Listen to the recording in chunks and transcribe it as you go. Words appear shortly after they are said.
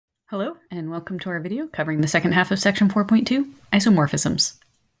Hello, and welcome to our video covering the second half of section 4.2, isomorphisms.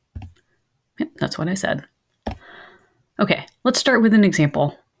 Yep, that's what I said. Okay, let's start with an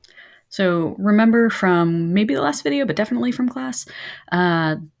example. So remember from maybe the last video, but definitely from class,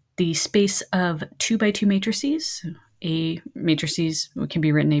 the space of 2 by 2 matrices. A matrices can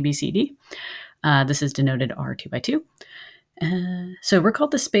be written A, B, C, D. This is denoted R 2 by 2. So recall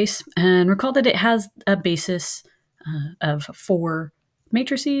the space, and recall that it has a basis of 4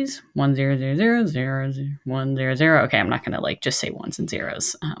 matrices, 1, 0, 0, 0, 0, 0, 1, 0, 0. Okay, I'm not going to just say ones and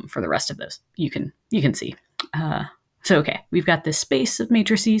zeros for the rest of those. You can see. So okay, we've got this space of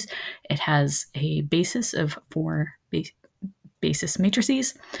matrices. It has a basis of 4 basis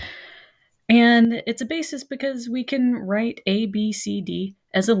matrices. And it's a basis because we can write A, B, C, D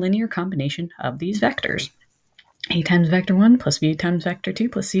as a linear combination of these vectors. A times vector 1 plus B times vector 2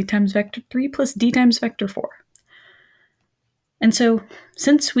 plus C times vector 3 plus D times vector 4. And so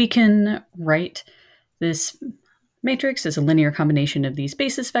since we can write this matrix as a linear combination of these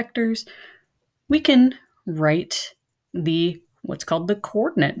basis vectors, we can write what's called the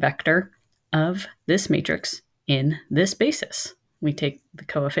coordinate vector of this matrix in this basis. We take the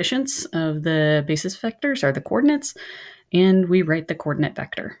coefficients of the basis vectors, or the coordinates, and we write the coordinate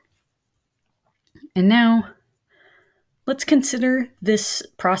vector. And now let's consider this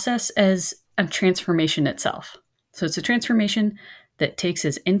process as a transformation itself. So it's a transformation that takes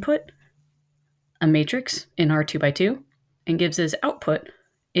as input a matrix in R 2 by 2 and gives as output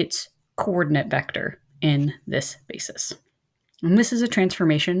its coordinate vector in this basis. And this is a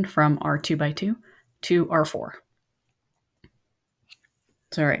transformation from R 2 by 2 to R4.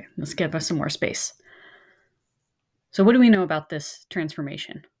 So all right, let's give us some more space. So what do we know about this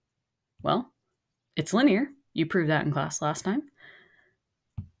transformation? Well, it's linear. You proved that in class last time.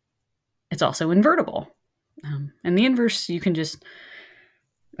 It's also invertible. And the inverse, you can just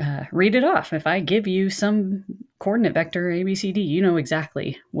read it off. If I give you some coordinate vector, A, B, C, D, you know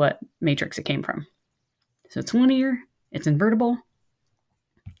exactly what matrix it came from. So it's linear, it's invertible.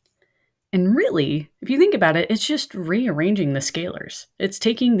 And really, if you think about it, it's just rearranging the scalars. It's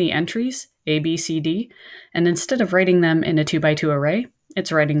taking the entries, A, B, C, D, and instead of writing them in a 2 by 2 array,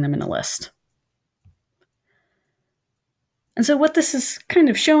 it's writing them in a list. And so what this is kind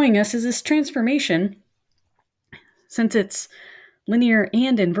of showing us is this transformation. Since it's linear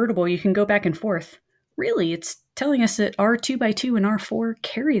and invertible, you can go back and forth. Really, it's telling us that R 2 by 2 and R4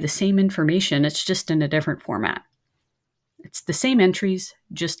 carry the same information. It's just in a different format. It's the same entries,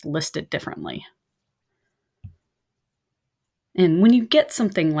 just listed differently. And when you get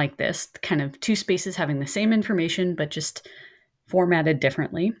something like this, kind of 2 spaces having the same information, but just formatted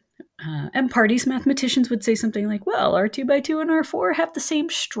differently, and parties mathematicians would say something like, well, R 2 by 2 and R4 have the same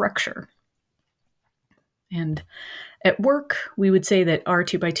structure. And at work, we would say that R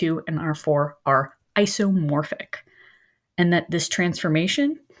 2 by 2 and R4 are isomorphic, and that this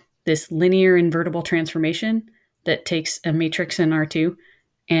transformation, this linear invertible transformation that takes a matrix in R2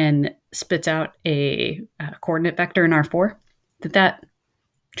 and spits out a coordinate vector in R4, that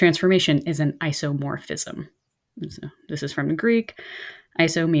transformation is an isomorphism. So this is from the Greek.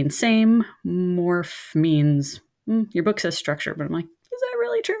 Iso means same, morph means, your book says structure, but I'm like, is that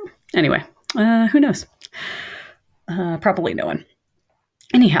really true? Anyway, who knows? Probably no one.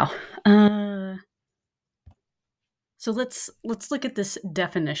 Anyhow, so let's look at this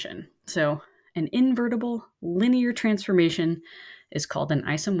definition. So an invertible linear transformation is called an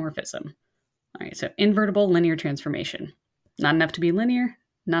isomorphism. All right, so invertible linear transformation. Not enough to be linear,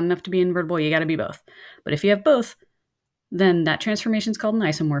 not enough to be invertible, you got to be both. But if you have both, then that transformation is called an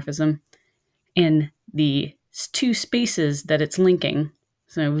isomorphism. And the 2 spaces that it's linking,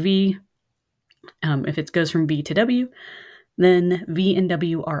 so V, if it goes from V to W, then V and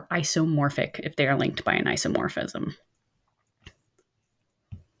W are isomorphic if they are linked by an isomorphism.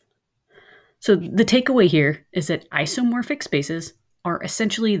 So the takeaway here is that isomorphic spaces are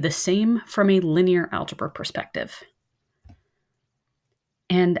essentially the same from a linear algebra perspective.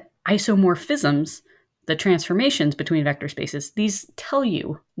 And isomorphisms, the transformations between vector spaces, these tell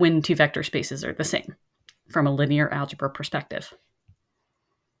you when 2 vector spaces are the same from a linear algebra perspective.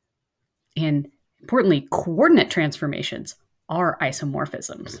 And importantly, coordinate transformations are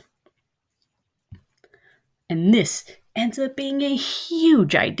isomorphisms. And this ends up being a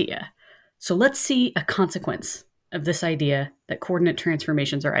huge idea. So let's see a consequence of this idea that coordinate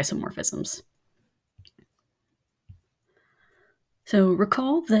transformations are isomorphisms. So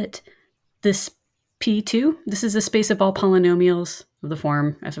recall that this P2, this is a space of all polynomials of the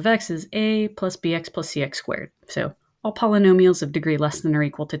form f of x is a plus bx plus cx squared. So all polynomials of degree less than or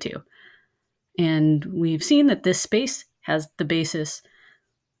equal to 2. And we've seen that this space has the basis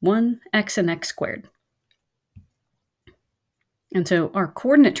 1x and x squared. And so our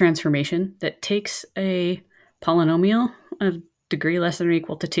coordinate transformation that takes a polynomial of degree less than or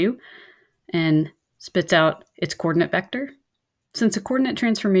equal to 2 and spits out its coordinate vector. Since a coordinate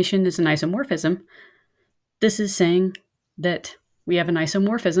transformation is an isomorphism, this is saying that we have an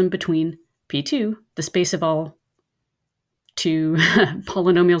isomorphism between P2, the space of all two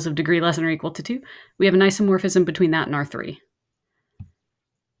polynomials of degree less than or equal to 2. We have an isomorphism between that and R3.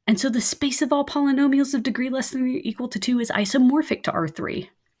 And so the space of all polynomials of degree less than or equal to 2 is isomorphic to R3.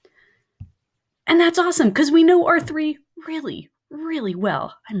 And that's awesome because we know R3 really, really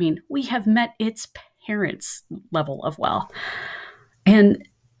well. I mean, we have met its parents' level of well. And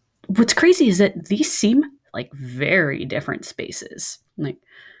what's crazy is that these seem like very different spaces, like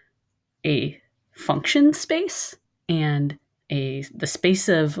a function space and the space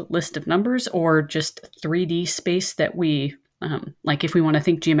of list of numbers, or just 3D space that we, like if we want to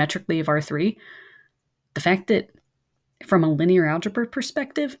think geometrically of R3, the fact that from a linear algebra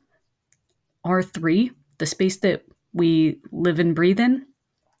perspective, R3, the space that we live and breathe in,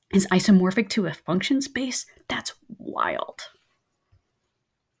 is isomorphic to a function space, that's wild.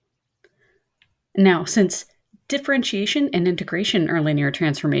 Now, since differentiation and integration are linear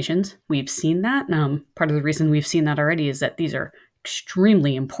transformations, we've seen that. Part of the reason we've seen that already is that these are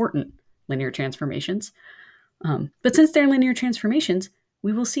extremely important linear transformations. But since they're linear transformations,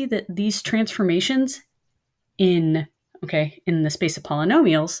 we will see that these transformations in the space of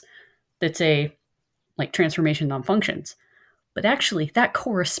polynomials, that's a like transformation on functions. But actually, that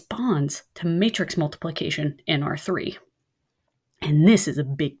corresponds to matrix multiplication in R3. And this is a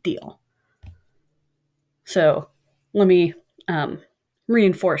big deal. So let me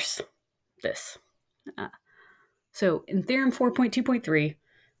reinforce this. So in theorem 4.2.3,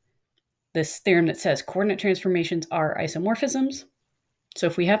 this theorem that says coordinate transformations are isomorphisms. So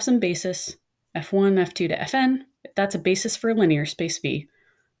if we have some basis, f1, f2 to fn, if that's a basis for a linear space V,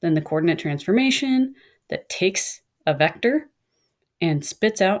 then the coordinate transformation that takes a vector and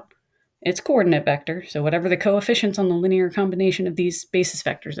spits out its coordinate vector, so whatever the coefficients on the linear combination of these basis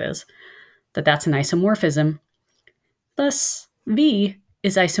vectors is, that's an isomorphism. Thus, V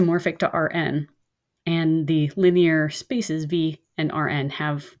is isomorphic to Rn, and the linear spaces V and Rn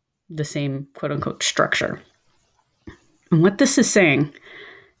have the same quote-unquote structure. And what this is saying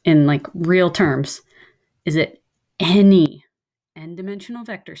in like real terms is that any n-dimensional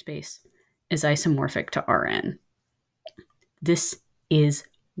vector space is isomorphic to Rn. This is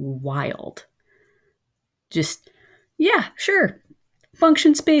wild. Just, yeah, sure.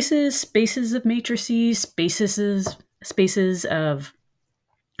 Function spaces, spaces of matrices, spaces of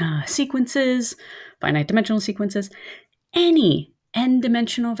sequences, finite dimensional sequences, any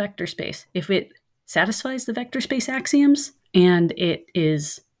n-dimensional vector space, if it satisfies the vector space axioms and it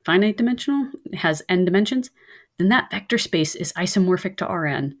is finite dimensional, it has n dimensions, then that vector space is isomorphic to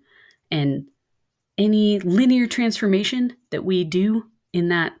Rn. And any linear transformation that we do in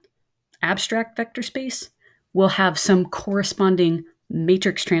that abstract vector space will have some corresponding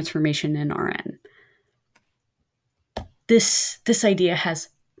matrix transformation in Rn. This idea has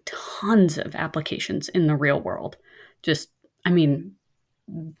tons of applications in the real world. The main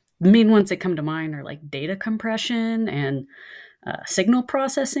ones that come to mind are like data compression and signal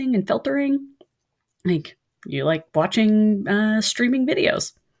processing and filtering. Like you like watching streaming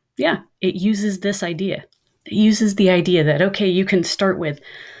videos. Yeah, it uses this idea. It uses the idea that, okay, you can start with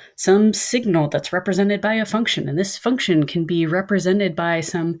some signal that's represented by a function, and this function can be represented by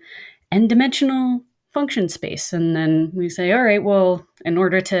some n-dimensional function space. And then we say, all right, well, in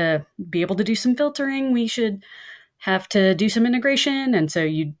order to be able to do some filtering, we should have to do some integration. And so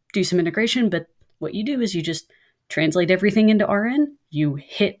you do some integration, but what you do is you just translate everything into Rn, you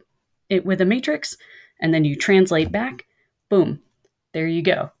hit it with a matrix, and then you translate back. Boom, there you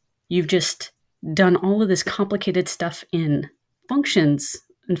go. You've just done all of this complicated stuff in functions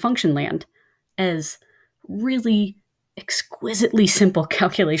and function land as really exquisitely simple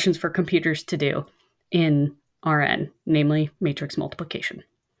calculations for computers to do in Rn, namely matrix multiplication.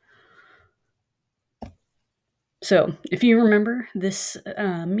 So if you remember this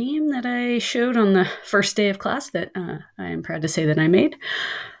meme that I showed on the first day of class that I am proud to say that I made,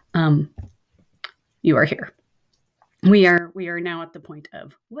 you are here. We are now at the point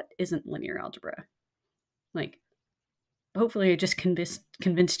of what isn't linear algebra? Like, hopefully I just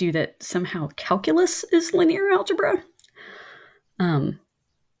convinced you that somehow calculus is linear algebra.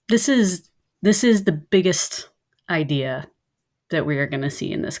 This is the biggest idea that we are going to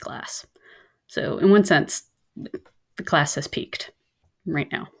see in this class. So in one sense, the class has peaked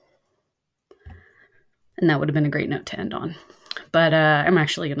right now. And that would have been a great note to end on. But I'm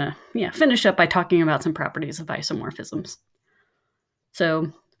actually going to finish up by talking about some properties of isomorphisms.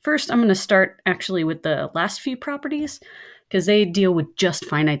 So first, I'm going to start actually with the last few properties, because they deal with just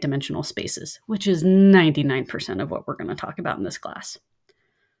finite dimensional spaces, which is 99% of what we're going to talk about in this class.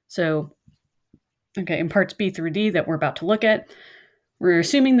 So, okay, in parts B through D that we're about to look at, we're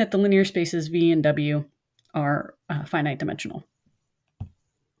assuming that the linear spaces V and W are finite dimensional.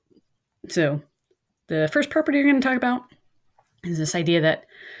 So the first property we're going to talk about is this idea that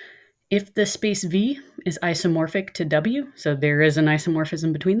if the space V is isomorphic to W, so there is an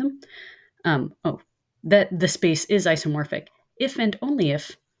isomorphism between them, that the space is isomorphic if and only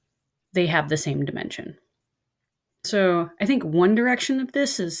if they have the same dimension. So I think one direction of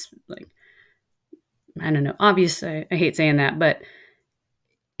this is like, I don't know, obvious, I hate saying that, but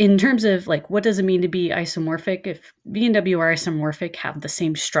in terms of like, what does it mean to be isomorphic? If V and W are isomorphic, have the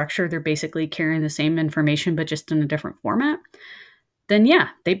same structure, they're basically carrying the same information, but just in a different format, then yeah,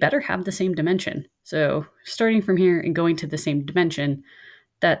 they better have the same dimension. So starting from here and going to the same dimension,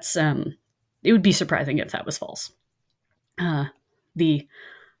 that's, it would be surprising if that was false. The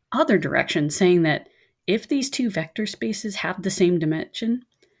other direction, saying that if these two vector spaces have the same dimension,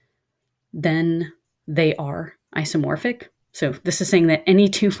 then they are isomorphic. So this is saying that any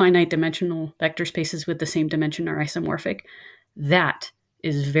two finite dimensional vector spaces with the same dimension are isomorphic. That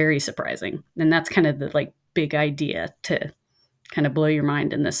is very surprising. And that's kind of the like big idea to kind of blow your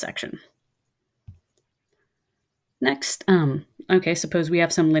mind in this section. Next, okay, suppose we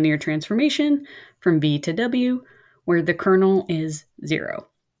have some linear transformation from V to W where the kernel is 0.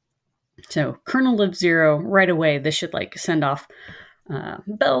 So kernel of 0, right away, this should like send off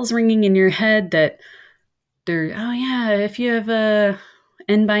bells ringing in your head that if you have a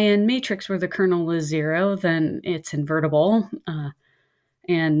n by n matrix where the kernel is 0, then it's invertible.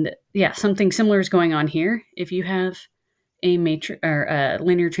 And yeah, something similar is going on here. If you have a matrix or a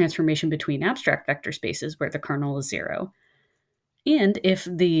linear transformation between abstract vector spaces where the kernel is 0, and if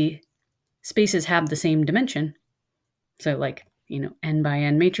the spaces have the same dimension, so like, n by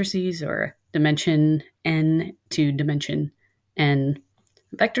n matrices or dimension n to dimension n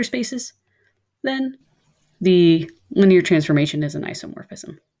vector spaces, then the linear transformation is an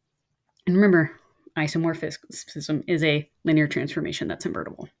isomorphism. And remember, isomorphism is a linear transformation that's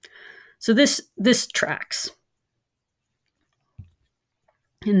invertible. So this tracks.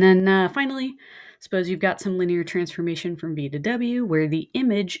 And then finally, suppose you've got some linear transformation from V to W where the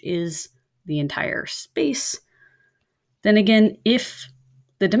image is the entire space. Then again, if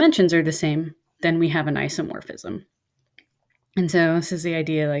the dimensions are the same, then we have an isomorphism. And so this is the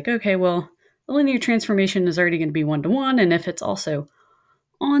idea like, okay, well, the linear transformation is already going to be 1-to-1, and if it's also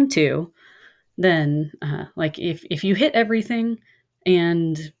onto, then like if you hit everything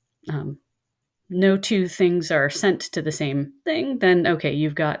and no two things are sent to the same thing, then okay,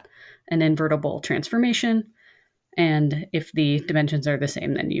 you've got an invertible transformation, and if the dimensions are the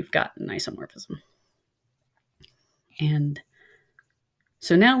same, then you've got an isomorphism. And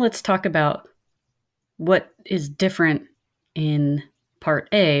so now let's talk about what is different in part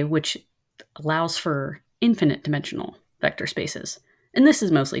A, which allows for infinite dimensional vector spaces. And this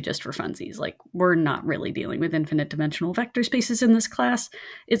is mostly just for funsies. Like, we're not really dealing with infinite dimensional vector spaces in this class.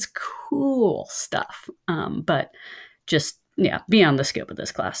 It's cool stuff, but just, beyond the scope of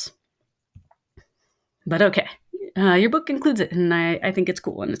this class. But okay, your book includes it, and I think it's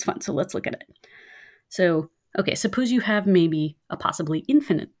cool and it's fun, so let's look at it. So, okay, suppose you have maybe a possibly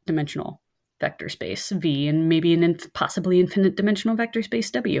infinite dimensional vector space V and maybe an possibly infinite dimensional vector space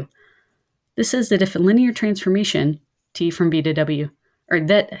W. This says that if a linear transformation T from V to W, or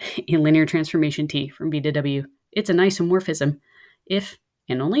that a linear transformation T from V to W, it's an isomorphism if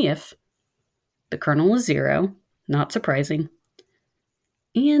and only if the kernel is 0, not surprising,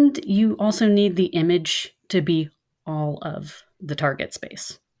 and you also need the image to be all of the target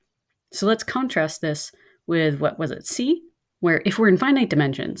space. So let's contrast this with, what was it, C? Where if we're in finite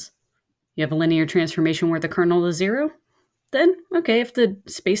dimensions, you have a linear transformation where the kernel is 0, then, okay, if the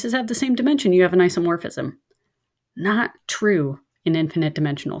spaces have the same dimension, you have an isomorphism. Not true in infinite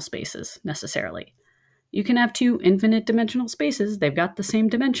dimensional spaces, necessarily. You can have two infinite dimensional spaces, they've got the same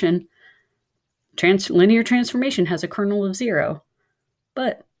dimension. Linear transformation has a kernel of 0,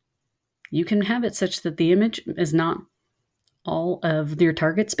 but you can have it such that the image is not all of your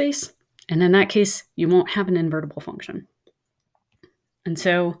target space, and in that case, you won't have an invertible function. And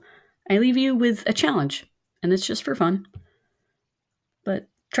so I leave you with a challenge, and it's just for fun. But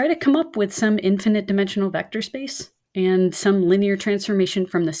try to come up with some infinite dimensional vector space and some linear transformation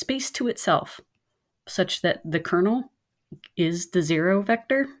from the space to itself, such that the kernel is the 0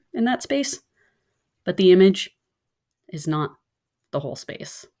 vector in that space, but the image is not the whole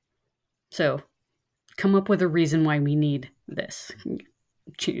space. So come up with a reason why we need this.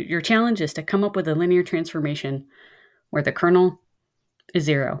 Your challenge is to come up with a linear transformation where the kernel is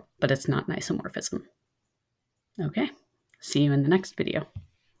 0, but it's not an isomorphism. Okay, see you in the next video.